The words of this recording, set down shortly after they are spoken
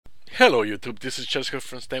Hello YouTube, this is Cheska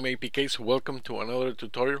from STEM APKs. Welcome to another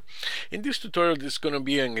tutorial. In this tutorial, this is going to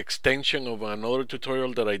be an extension of another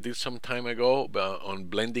tutorial that I did some time ago on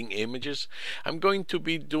blending images. I'm going to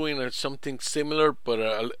be doing something similar, but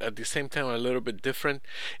at the same time a little bit different.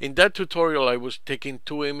 In that tutorial, I was taking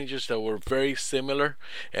two images that were very similar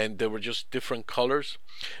and they were just different colors.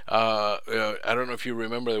 I don't know if you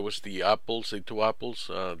remember, there was the apples, the two apples,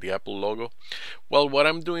 the Apple logo. Well, what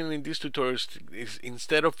I'm doing in this tutorial is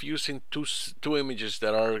instead of using two images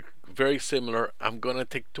that are very similar, I'm gonna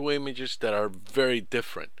take two images that are very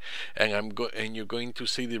different, and you're going to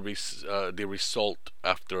see the result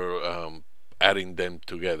after adding them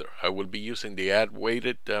together. I will be using the add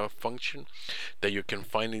weighted function that you can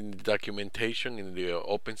find in the documentation in the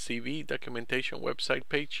OpenCV documentation website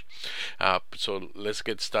page. So let's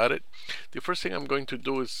get started. The first thing I'm going to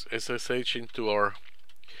do is SSH into our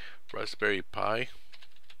Raspberry Pi,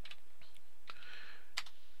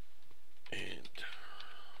 and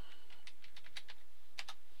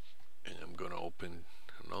I'm gonna open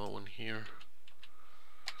another one here.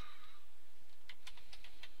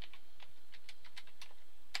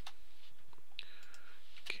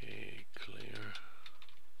 Okay, clear,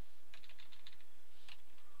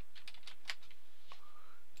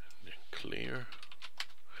 and then clear,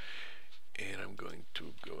 and I'm going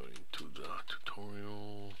to go into the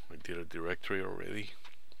tutorial. I did a directory already,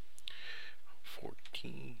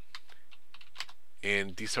 14,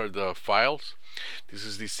 and these are the files. This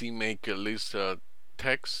is the CMake list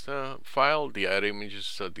text file, the add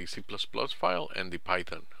images, the C++ file, and the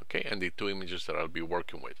Python. Okay, and the two images that I'll be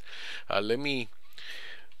working with. Let me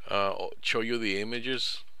show you the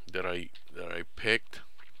images that I picked.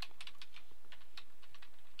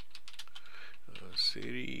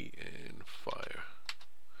 City and fire.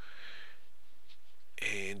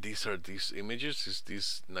 And these are these images. Is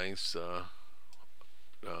this nice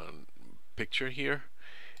picture here,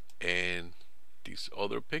 and this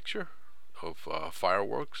other picture of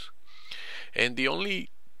fireworks. And the only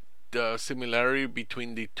similarity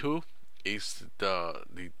between the two is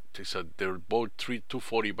they're both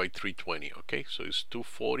 240 by 320. Okay, so it's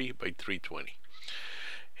 240 by 320,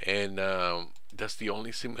 and that's the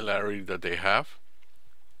only similarity that they have.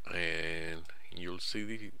 And you'll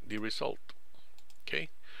see the result. Okay,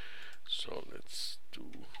 so let's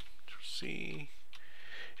do C,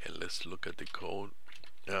 and let's look at the code.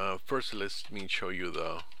 First, let me show you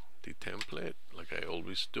the template, like I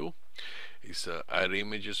always do. Is add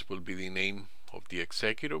images will be the name of the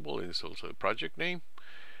executable. It's also a project name,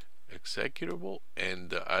 executable,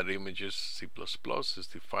 and add images C++ is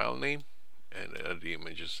the file name, and add the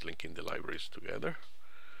images linking the libraries together.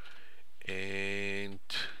 And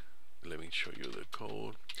let me show you the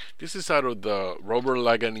code. This is out of the Robert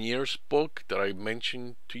Laganier's book that I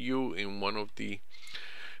mentioned to you in one of the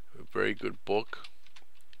very good book.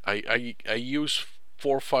 I use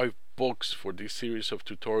 4 or 5 books for this series of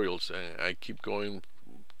tutorials, and I keep going.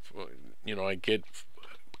 I get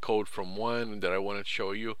code from one that I want to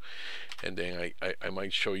show you, and then I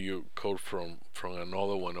might show you code from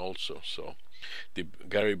another one also. So the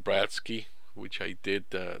Gary Bradsky, which I did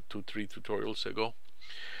 2-3 tutorials ago.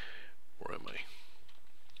 Where am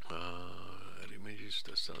I? Add images,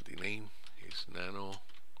 that's not the name. It's nano.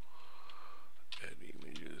 Add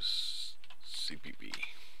images CPP.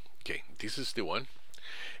 Okay, this is the one.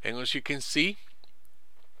 And as you can see,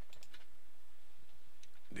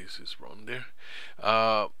 this is wrong there.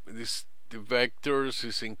 The vectors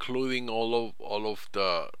is including all of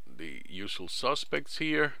the usual suspects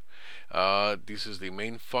here. This is the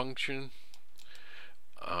main function.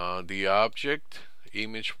 The object,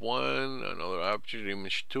 image 1, another object,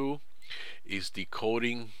 image 2, is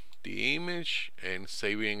decoding the image and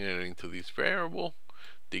saving it into this variable,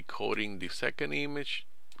 decoding the second image,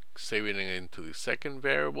 saving it into the second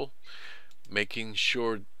variable, making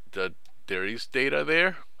sure that there is data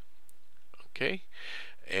there, okay,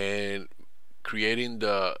 and creating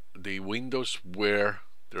the windows where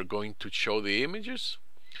they're going to show the images.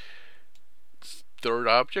 Third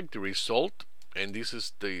object, the result, and this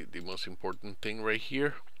is the most important thing right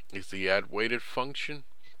here, is the add weighted function,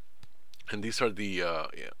 and these are the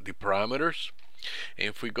parameters. And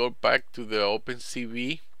if we go back to the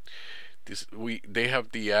OpenCV, they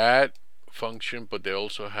have the add function, but they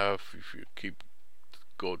also have, if you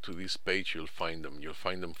go to this page, you'll find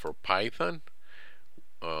them for Python.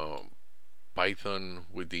 Python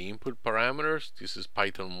with the input parameters. This is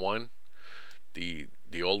Python 1, the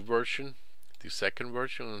old version, the second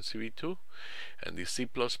version on CV2, and the C++.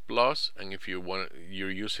 And if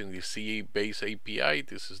you're using the C base API,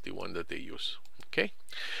 this is the one that they use. Okay,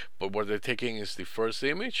 but what they're taking is the first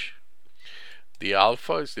image, The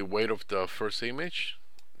alpha is the weight of the first image,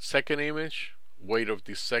 second image, weight of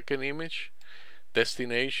the second image,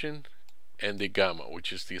 destination, and the gamma,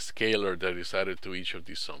 which is the scalar that is added to each of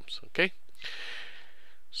these sums. Okay,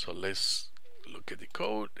 so let's look at the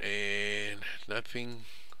code, and nothing.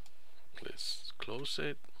 Let's close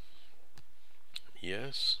it.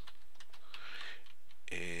 Yes,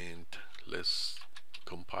 and let's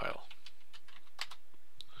compile.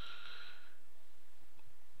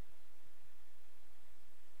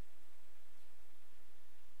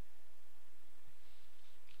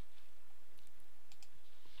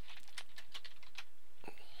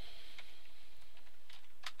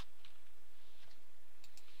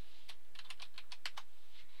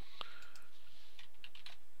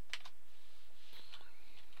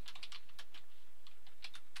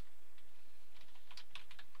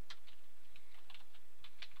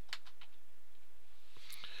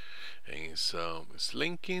 And it's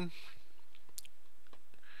linking.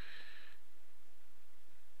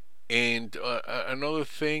 And another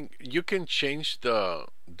thing, you can change the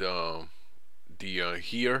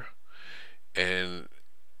here and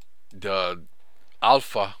the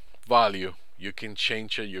alpha value. You can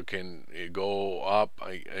change it. You can go up.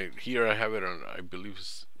 Here I have it on, I believe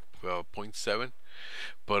it's 0.7,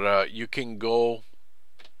 but you can go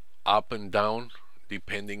up and down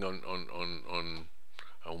depending on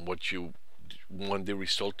what you want the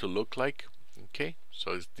result to look like. Okay,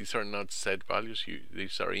 so these are not set values.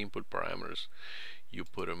 These are input parameters. You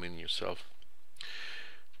put them in yourself.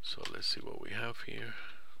 So let's see what we have here.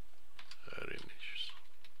 Add images.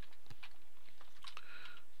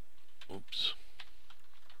 Oops.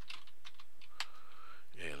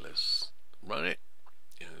 And let's run it.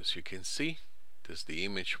 And as you can see, there's the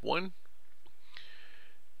image 1,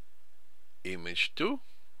 image 2,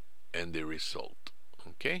 and the result.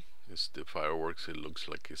 Okay, it's the fireworks. It looks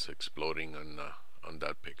like it's exploding on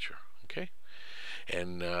that picture. Okay,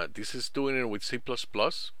 and this is doing it with C++,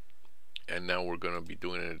 and now we're gonna be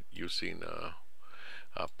doing it using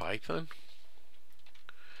Python.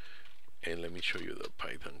 And let me show you the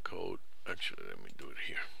Python code. Actually, let me do it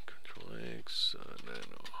here. Control X,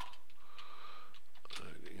 nano,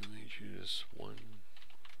 images 1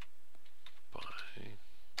 by.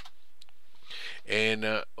 And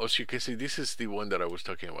as you can see, this is the one that I was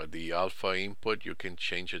talking about, the alpha input. You can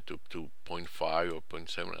change it to 0.5 or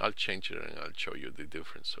 0.7. I'll change it and I'll show you the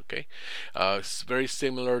difference. Okay, it's very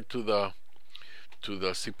similar to the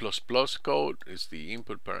C++ code. It's the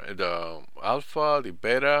input, the alpha, the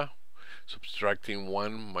beta, subtracting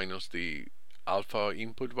 1 minus the alpha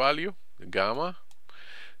input value, the gamma,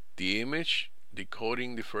 the image,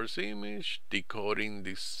 decoding the first image, decoding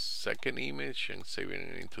the second image, and saving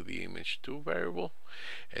it into the image2 variable,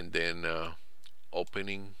 and then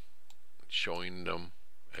opening, showing them,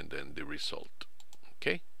 and then the result.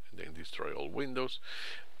 Okay, and then destroy all windows.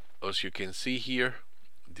 As you can see here,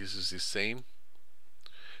 this is the same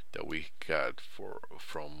that we got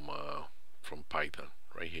from Python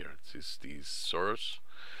right here. This is the source,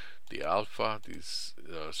 the alpha, this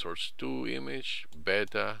source 2 image,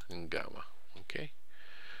 beta, and gamma. Okay,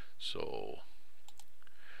 so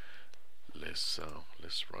let's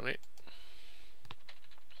run it.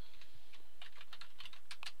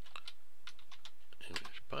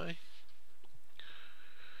 Image by,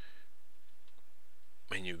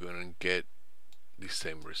 and you're gonna get the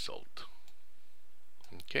same result.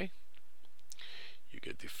 Okay, you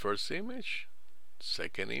get the first image,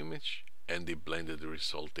 second image, and the blended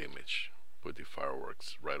result image with the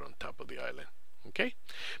fireworks right on top of the island. Okay,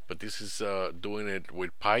 but this is doing it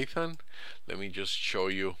with Python. Let me just show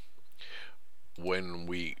you when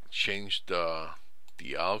we change the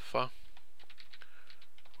alpha.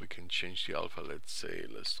 We can change the alpha. Let's say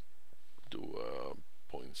let's do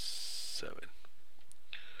 0.7.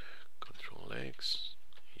 Control X,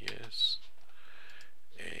 yes,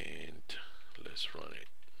 and let's run it.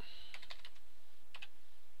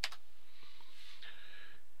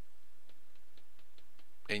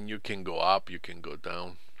 And you can go up, you can go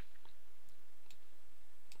down.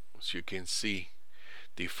 As you can see,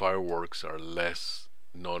 the fireworks are less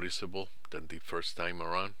noticeable than the first time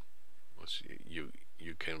around.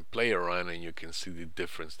 You can play around and you can see the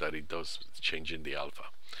difference that it does changing the alpha.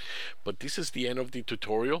 But this is the end of the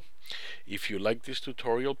tutorial. If you like this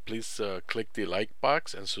tutorial, please click the like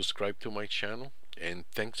box and subscribe to my channel. And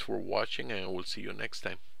thanks for watching, and I will see you next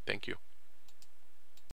time. Thank you.